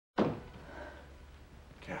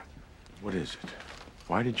What is it?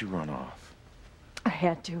 Why did you run off? I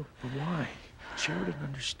had to. But why? Sheridan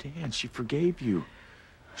understands. She forgave you.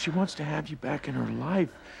 She wants to have you back in her life.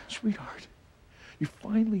 Sweetheart, you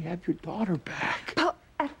finally have your daughter back. But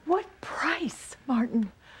at what price,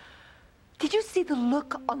 Martin? Did you see the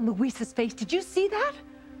look on Luisa's face? Did you see that?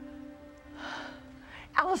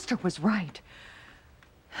 Alistair was right.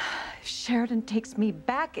 If Sheridan takes me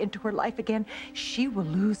back into her life again, she will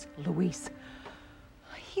lose Luis.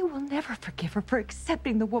 He will never forgive her for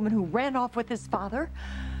accepting the woman who ran off with his father.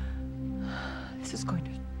 This is going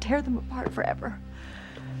to tear them apart forever.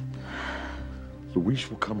 Luis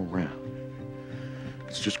will come around.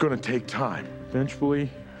 It's just going to take time. Eventually,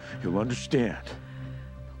 he'll understand.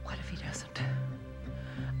 But what if he doesn't?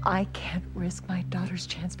 I can't risk my daughter's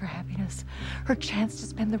chance for happiness. Her chance to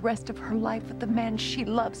spend the rest of her life with the man she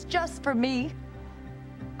loves just for me.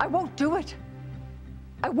 I won't do it.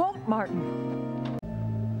 I won't, Martin.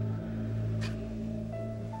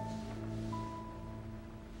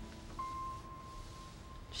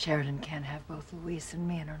 Sheridan can't have both Luis and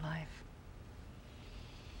me in her life.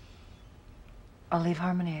 I'll leave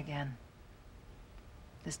Harmony again.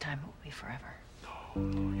 This time it will be forever.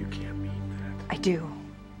 No, you can't mean that. I do.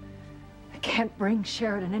 I can't bring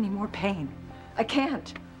Sheridan any more pain. I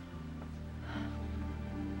can't.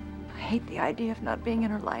 I hate the idea of not being in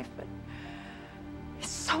her life, but it's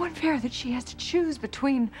so unfair that she has to choose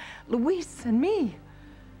between Luis and me.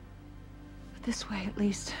 But this way, at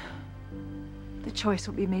least, the choice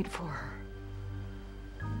will be made for her.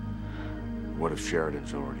 What if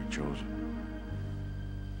Sheridan's already chosen?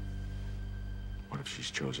 What if she's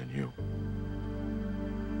chosen you?